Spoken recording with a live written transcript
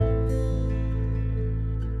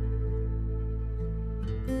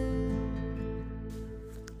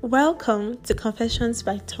Welcome to Confessions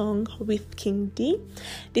by Tongue with King D.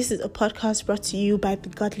 This is a podcast brought to you by the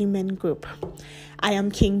Godly Men Group. I am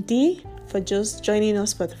King D. For just joining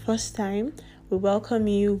us for the first time, we welcome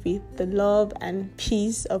you with the love and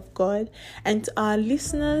peace of God. And to our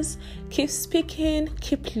listeners, keep speaking,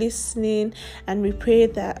 keep listening, and we pray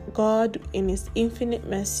that God, in His infinite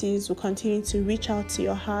mercies, will continue to reach out to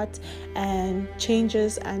your heart and change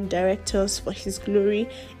us and direct us for His glory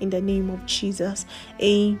in the name of Jesus.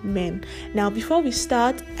 Amen. Now, before we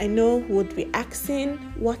start, I know we would be asking,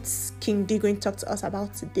 what's King D going to talk to us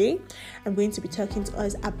about today? I'm going to be talking to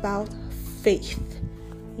us about faith.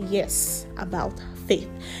 Yes, about faith.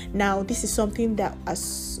 Now, this is something that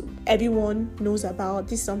as everyone knows about.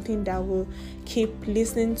 This is something that we'll keep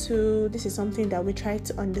listening to. This is something that we try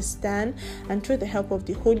to understand, and through the help of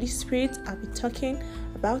the Holy Spirit, I'll be talking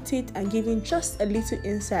about it and giving just a little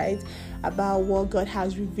insight about what God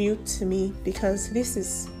has revealed to me, because this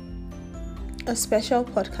is a special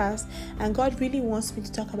podcast and God really wants me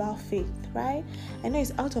to talk about faith, right? I know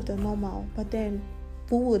it's out of the normal, but then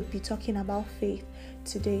we would be talking about faith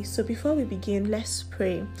today. So before we begin, let's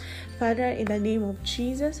pray. Father, in the name of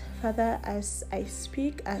Jesus, Father, as I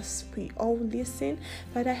speak, as we all listen,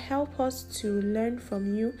 Father, help us to learn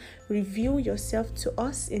from you. Reveal yourself to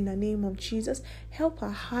us in the name of Jesus. Help our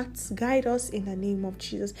hearts, guide us in the name of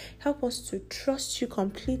Jesus. Help us to trust you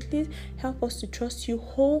completely. Help us to trust you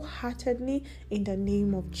wholeheartedly in the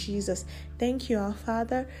name of Jesus. Thank you, our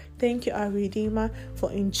Father. Thank you, our Redeemer,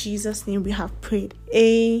 for in Jesus' name we have prayed.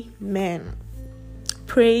 Amen.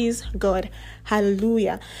 Praise God.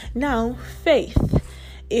 Hallelujah. Now, faith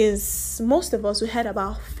is, most of us, we heard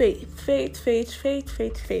about faith.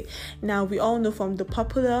 Now, we all know from the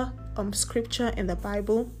popular scripture in the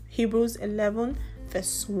Bible, Hebrews 11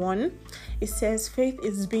 verse 1, it says faith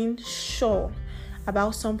is being sure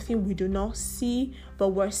about something we do not see, but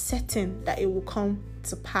we're certain that it will come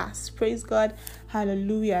to pass. Praise God.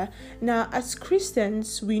 Hallelujah. Now, as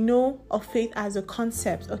Christians, we know of faith as a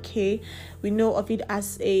concept, okay? We know of it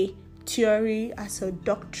as a theory, as a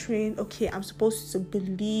doctrine. Okay, I'm supposed to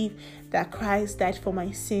believe that Christ died for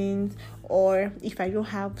my sins, or if I don't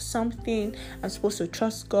have something, I'm supposed to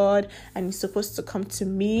trust God and He's supposed to come to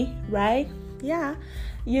me, right? Yeah,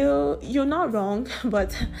 you're not wrong,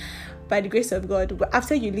 but by the grace of God,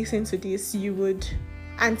 after you listen to this, you would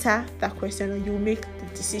answer that question, or you will make the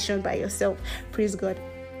decision by yourself. Praise God.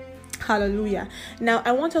 Hallelujah. Now,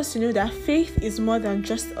 I want us to know that faith is more than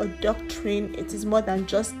just a doctrine. It is more than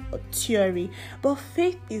just a theory. But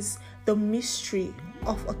faith is the mystery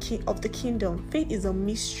of the kingdom. Faith is a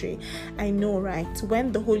mystery. I know, right?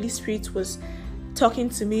 When the Holy Spirit was talking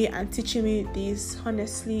to me and teaching me this,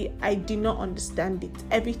 honestly, I did not understand it.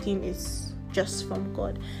 Everything is just from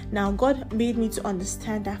God. Now, God made me to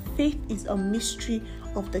understand that faith is a mystery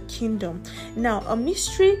of the kingdom. Now, a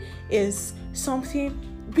mystery is something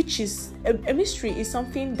which is a mystery is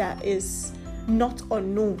something that is not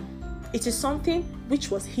unknown. It is something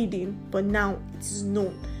which was hidden, but now it is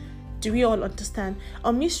known. Do we all understand?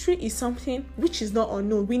 A mystery is something which is not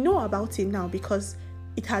unknown. We know about it now because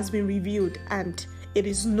it has been revealed and it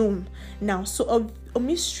is known now. So a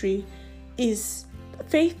mystery is,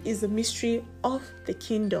 faith is a mystery of the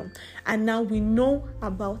kingdom, and now we know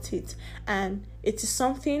about it, and it is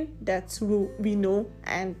something that we know,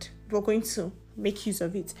 and we're going to make use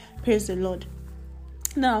of it. Praise the Lord.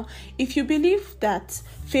 Now, if you believe that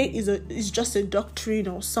faith is just a doctrine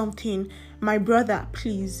or something, my brother,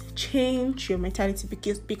 please change your mentality,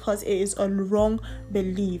 because it is a wrong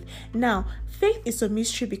belief. Now, faith is a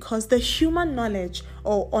mystery because the human knowledge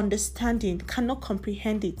or understanding cannot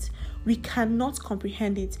comprehend it. We cannot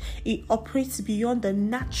comprehend it. It operates beyond the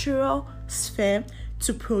natural sphere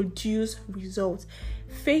to produce results.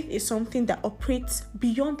 Faith is something that operates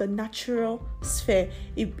beyond the natural sphere.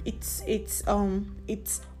 It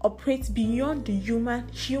operates beyond the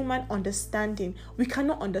human understanding. We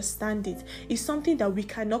cannot understand it. It's something that we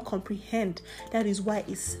cannot comprehend. That is why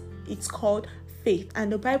it's called faith.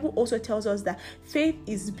 And the Bible also tells us that faith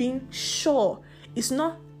is being sure. It's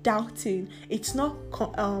not doubting. It's not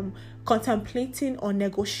contemplating or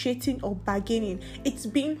negotiating or bargaining. It's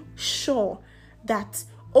being sure that,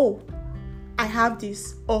 I have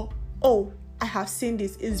this, or I have seen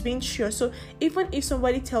this. Is being sure. So even if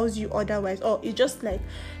somebody tells you otherwise, it's just like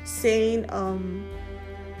saying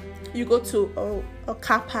you go to a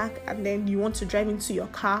car park and then you want to drive into your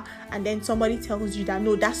car, and then somebody tells you that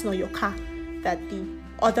no, that's not your car, that the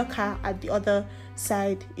other car at the other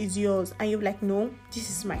side is yours, and you're like, no, this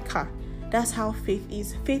is my car. That's how faith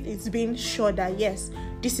is. Faith is being sure that yes,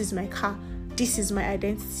 this is my car, this is my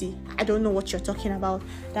identity. I don't know what you're talking about.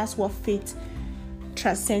 That's what faith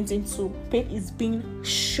transcends into. Faith is being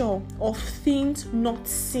sure of things not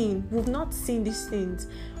seen. We've not seen these things.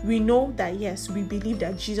 We know that, yes, we believe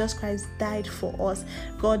that Jesus Christ died for us.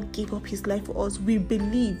 God gave up his life for us. We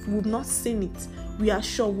believe. We've not seen it. We are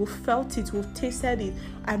sure. We've felt it. We've tasted it.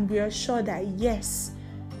 And we are sure that, yes,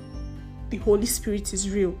 the Holy Spirit is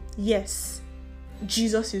real. Yes,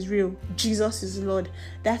 Jesus is real. Jesus is Lord.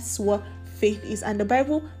 That's what faith is. And the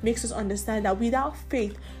Bible makes us understand that without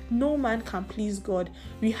faith, no man can please God.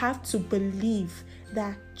 We have to believe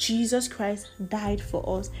that Jesus Christ died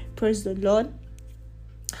for us. Praise the Lord.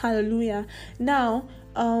 Hallelujah. Now,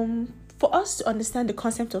 for us to understand the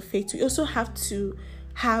concept of faith, we also have to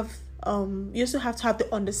have the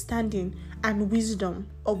understanding and wisdom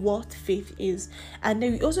of what faith is. And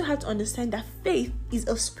then we also have to understand that faith is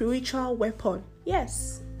a spiritual weapon.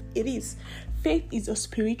 Yes, it is. Faith is a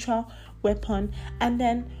spiritual weapon. And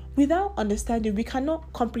then without understanding, we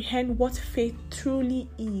cannot comprehend what faith truly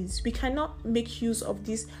is. We cannot make use of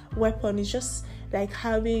this weapon. It's just like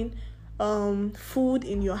having food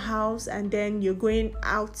in your house and then you're going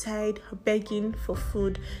outside begging for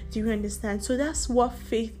food. Do you understand? So that's what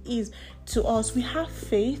faith is to us. We have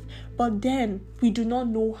faith, but then we do not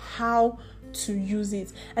know how to use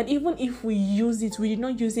it. And even if we use it, we do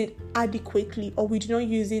not use it adequately, or we do not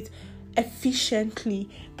use it efficiently.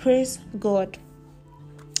 Praise God.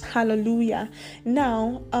 Hallelujah.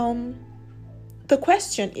 Now, the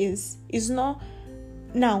question is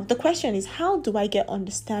how do I get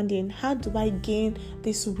understanding? How do I gain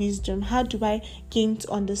this wisdom? How do I gain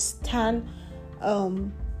to understand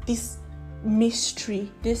this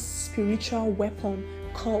mystery, this spiritual weapon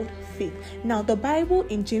called faith? Now, the Bible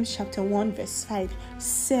in James chapter 1 verse 5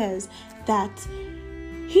 says that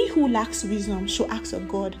he who lacks wisdom should ask of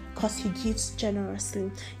God, because he gives generously.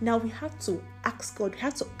 Now we have to ask God. We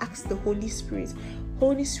have to ask the Holy Spirit.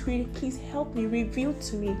 Holy Spirit, please help me, reveal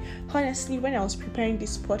to me. Honestly, when I was preparing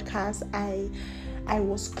this podcast, I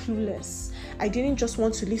was clueless. I didn't just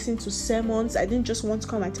want to listen to sermons. I didn't just want to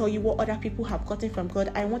come and tell you what other people have gotten from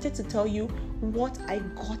God. I wanted to tell you what I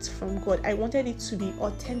got from God. I wanted it to be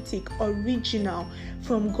authentic, original,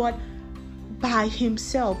 from God by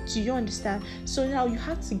himself. Do you understand? So now you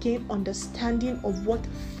have to gain understanding of what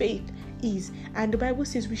faith is. And the Bible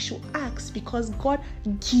says we should ask because God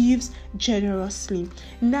gives generously.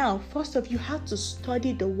 Now, first of all, you have to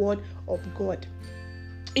study the word of God.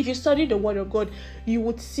 If you study the word of God, you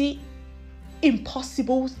would see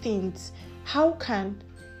impossible things. How can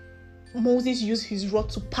Moses use his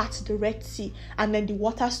rod to part the Red Sea, and then the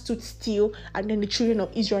water stood still, and then the children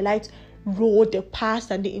of Israelites rowed the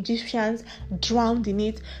past and the Egyptians drowned in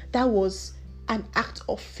it? That was an act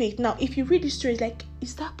of faith. Now, if you read the story, it's like,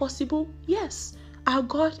 is that possible? Yes. Our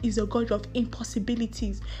God is a God of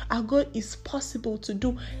impossibilities. Our God is possible to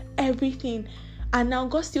do everything. And now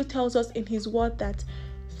God still tells us in his word that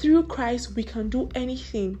through Christ we can do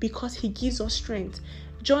anything because he gives us strength.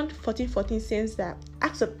 John 14:14 says that,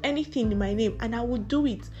 ask of anything in my name and I will do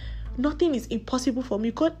it. Nothing is impossible for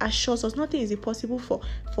me. God assures us nothing is impossible for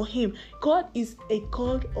him. God is a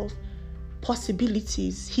God of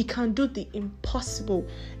possibilities. He can do the impossible.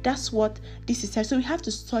 That's what this is. So we have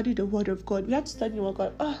to study the word of God. We have to study the word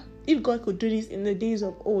of God. If God could do this in the days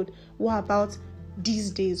of old, what about these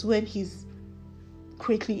days when he's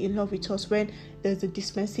greatly in love with us, when there's a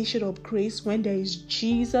dispensation of grace, when there is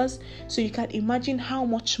Jesus? So you can imagine how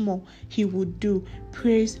much more he would do.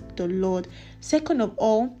 Praise the Lord. Second of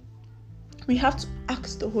all, we have to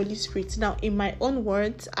ask the Holy Spirit. Now, in my own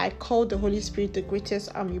words, I call the Holy Spirit the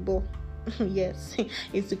greatest amiibo. Yes,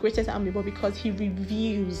 it's the greatest amiibo because he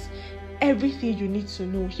reveals everything you need to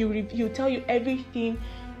know. He'll tell you everything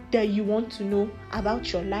that you want to know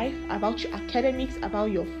about your life, about your academics,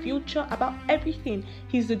 about your future, about everything.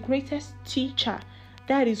 He's the greatest teacher.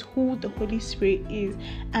 That is who the Holy Spirit is.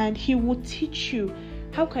 And he will teach you.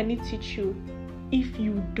 How can he teach you if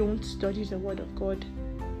you don't study the word of God?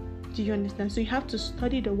 Do you understand? So you have to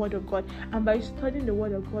study the word of God. And by studying the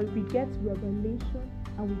word of God, we get revelation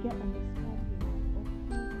and we get understanding of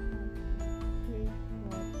who praise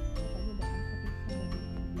God.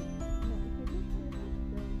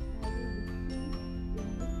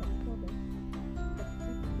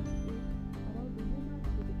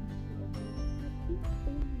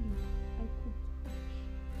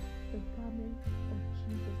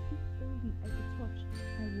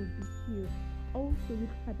 I know that I'm talking Also, we look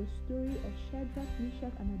at the story of Shadrach,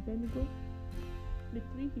 Meshach, and Abednego, the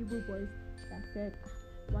three Hebrew boys that said,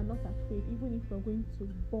 we're not afraid. Even if we're going to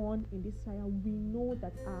burn in this fire, we know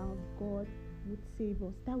that our God would save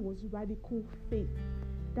us. That was radical faith.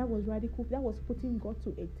 That was putting God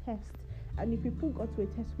to a test. And if we put God to a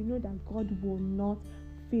test, we know that God will not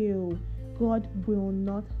fail. God will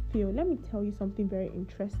not fail. Let me tell you something very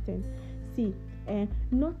interesting. See,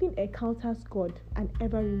 nothing encounters God and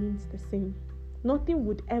ever remains the same. Nothing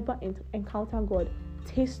would ever encounter God,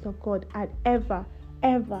 taste of God, and ever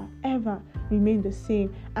remain the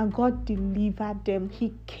same. And God delivered them.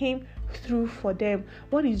 He came through for them.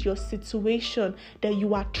 What is your situation that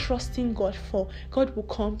you are trusting God for? God will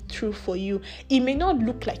come through for you. It may not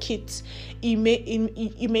look like it. It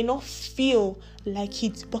may not feel like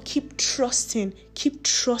it, but keep trusting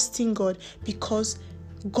God, because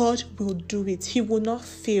God will do it. He will not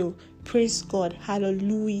fail. Praise God.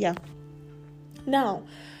 Hallelujah. Now,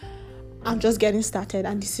 I'm just getting started,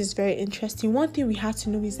 and this is very interesting. One thing we have to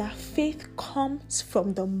know is that faith comes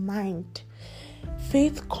from the mind.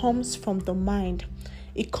 Faith comes from the mind.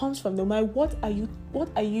 It comes from the mind. What are you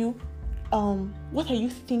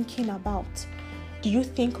thinking about? Do you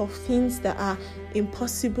think of things that are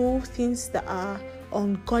impossible, things that are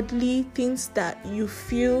ungodly, things that you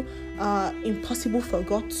feel impossible for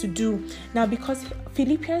God to do? Now, because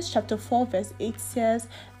Philippians chapter 4 verse 8 says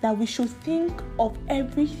that we should think of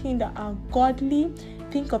everything that are godly,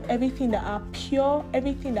 think of everything that are pure,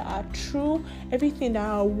 everything that are true, everything that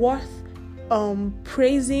are worth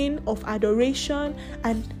praising, of adoration,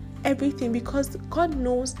 and everything, because God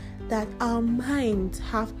knows that our minds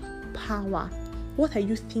have power. What are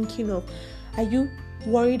you thinking of? Are you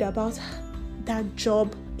worried about that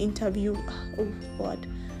job interview? Oh God,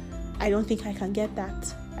 I don't think I can get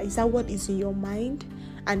that. Is that what is in your mind?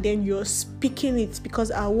 And then you're speaking it,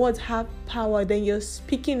 because our words have power. Then you're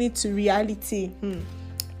speaking it to reality.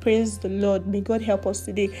 Praise the Lord. May God help us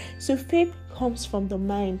today. So faith comes from the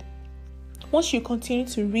mind. Once you continue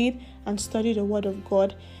to read and study the word of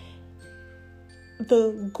God,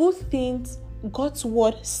 the good things, God's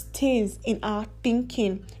word stays in our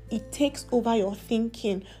thinking. It takes over your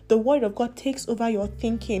thinking. The word of God takes over your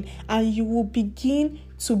thinking, and you will begin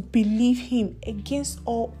to believe him against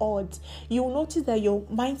all odds. You will notice that your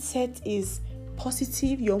mindset is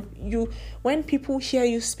positive. When people hear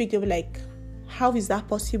you speak, they'll be like, how is that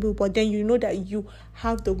possible? But then you know that you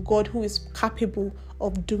have the God who is capable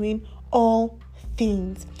of doing all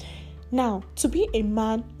things. Now, to be a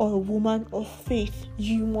man or a woman of faith,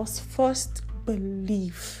 you must first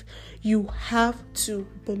believe. You have to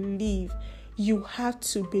believe. You have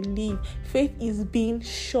to believe. Faith is being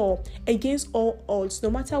sure against all odds. No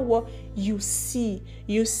matter what you see,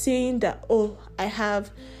 you're saying that, oh, I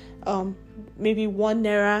have maybe 1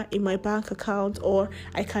 naira in my bank account, or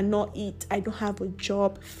I cannot eat, I don't have a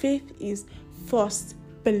job. Faith is first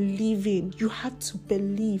believing. You have to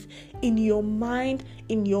believe in your mind,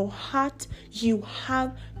 in your heart. You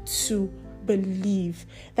have to believe.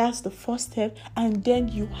 That's the first step. And then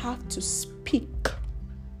you have to speak.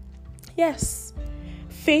 Yes,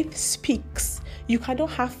 faith speaks. You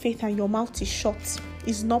cannot have faith and your mouth is shut.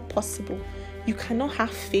 It's not possible. You cannot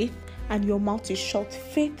have faith and your mouth is shut.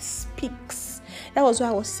 Faith speaks. That was why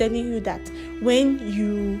I was telling you that when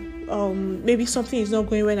you maybe something is not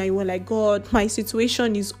going well and you were like, God, my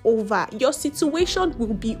situation is over. Your situation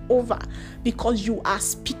will be over because you are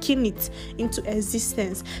speaking it into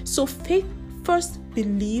existence. So faith first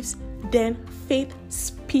believes, then faith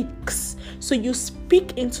speaks. So you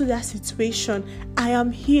speak into that situation. I am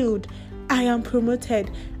healed. I am promoted.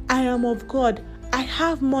 I am of God. I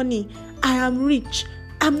have money. I am rich.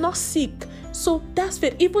 I'm not sick. So that's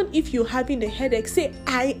faith. Even if you're having a headache, say,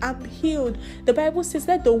 I am healed. The Bible says,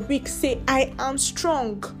 let the weak say, I am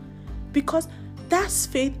strong. Because that's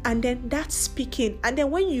faith, and then that's speaking. And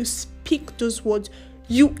then when you speak those words,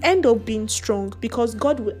 you end up being strong, because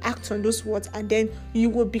God will act on those words, and then you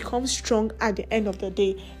will become strong at the end of the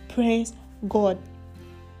day. Praise God.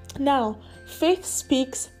 Now, faith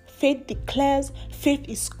speaks, faith declares, faith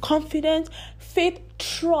is confident, faith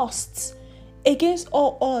trusts. Against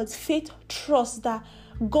all odds, faith trusts that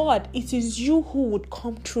God, it is you who would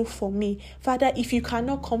come through for me. Father, if you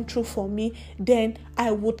cannot come through for me, then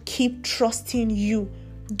I would keep trusting you.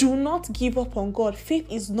 Do not give up on God. Faith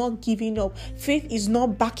is not giving up. Faith is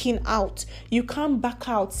not backing out. You can't back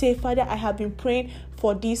out. Say, Father, I have been praying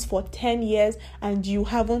for this for 10 years and you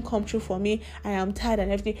haven't come through for me. I am tired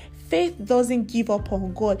and everything. Faith doesn't give up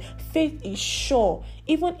on God. Faith is sure.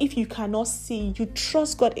 Even if you cannot see, you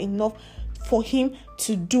trust God enough for him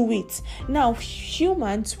to do it. Now,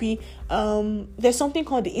 humans, we there's something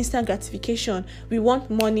called the instant gratification. We want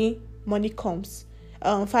money comes.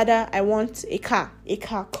 Father, I want a car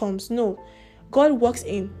comes. No, God works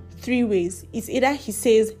in 3 ways. It's either he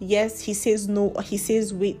says yes, he says no, or he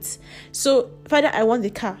says wait. So, Father, I want a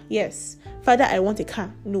car. Yes. Father, I want a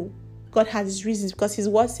car. No. God has his reasons, because his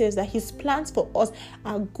word says that his plans for us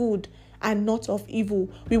are good and not of evil.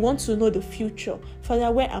 We want to know the future.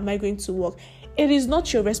 Father, where am I going to work? It is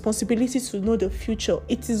not your responsibility to know the future.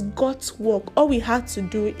 It is God's work. All we have to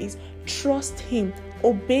do is trust him,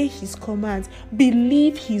 obey his commands,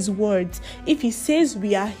 believe his words. If he says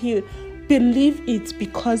we are healed, believe it,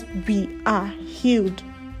 because we are healed.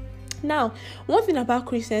 Now, one thing about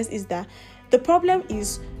Christians is that the problem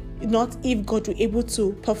is not if God will be able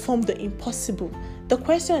to perform the impossible. The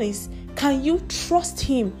question is, can you trust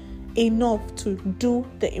him enough to do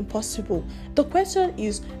the impossible? The question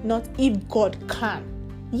is not if God can.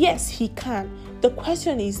 Yes, he can. The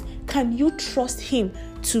question is, can you trust him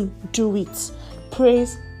to do it?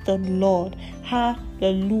 Praise the Lord.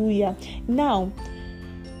 Hallelujah. Now,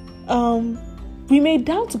 we may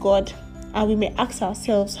doubt God, and we may ask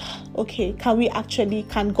ourselves, okay,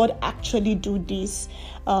 can God actually do this?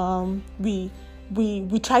 We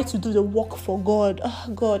try to do the work for God. Oh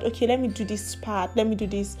God, okay, let me do this part. Let me do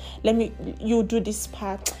this. You do this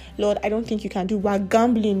part. Lord, I don't think you can do. We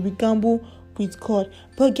gamble with God.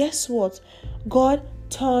 But guess what? God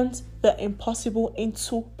turns the impossible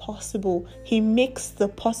into possible. He makes the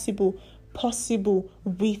possible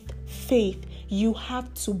with faith. You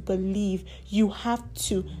have to believe. You have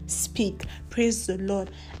to speak. Praise the Lord.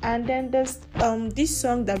 And then there's this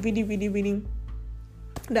song that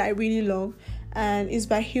I really love, and it's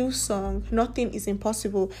by Hillsong. Nothing is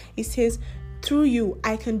impossible. It says, through you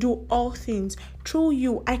I can do all things. Through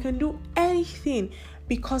you I can do anything,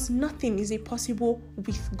 because nothing is impossible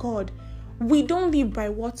with God. We don't live by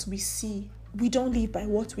what we see. We don't live by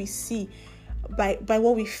what we see, by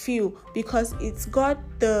what we feel, because it's God.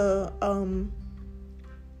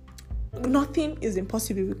 Nothing is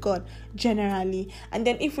impossible with God generally. And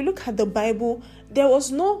then if we look at the Bible, there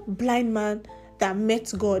was no blind man that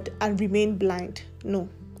met God and remained blind. No,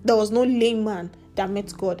 there was no lame man that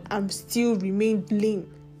met God and still remained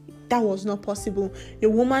lame. That was not possible. A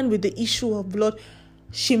woman with the issue of blood,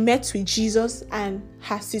 she met with Jesus and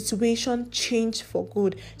her situation changed for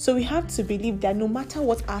good. So we have to believe that no matter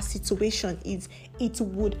what our situation is, it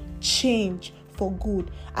would change for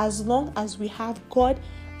good. As long as we have God,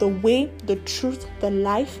 the way, the truth, the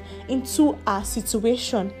life into our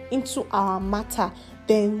situation, into our matter,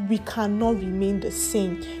 then we cannot remain the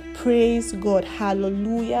same. Praise God.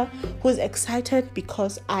 Hallelujah. Who's excited?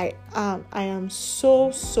 Because I am so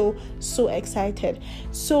excited.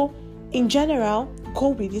 So in general, go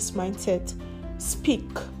with this mindset. Speak.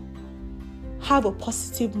 Have a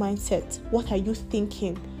positive mindset. What are you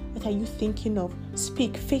thinking? What are you thinking of?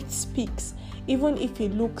 Speak. Faith speaks. Even if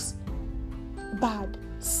it looks bad,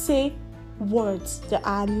 say words that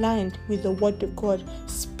are aligned with the word of God.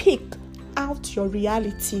 Speak out your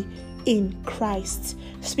reality in Christ.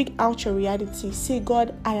 Speak out your reality. Say,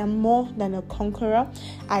 God, I am more than a conqueror.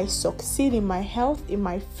 I succeed in my health, in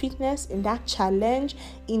my fitness, in that challenge,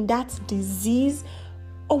 in that disease,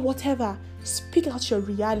 or whatever. Speak out your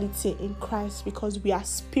reality in Christ, because we are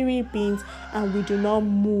spirit beings and we do not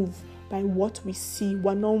move by what we see.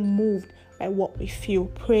 We're not moved by what we feel.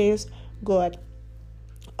 Praise God.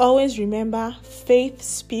 Always remember, faith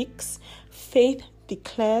speaks, faith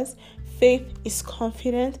declares, faith is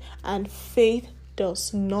confident, and faith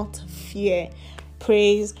does not fear.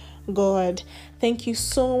 Praise God. Thank you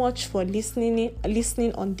so much for listening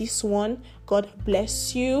on this one. God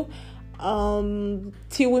bless you.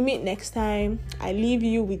 Till we meet next time, I leave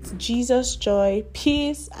you with Jesus' joy,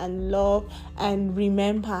 peace, and love. And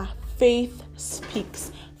remember, faith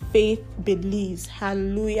speaks, faith believes.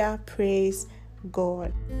 Hallelujah. Praise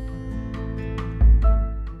God.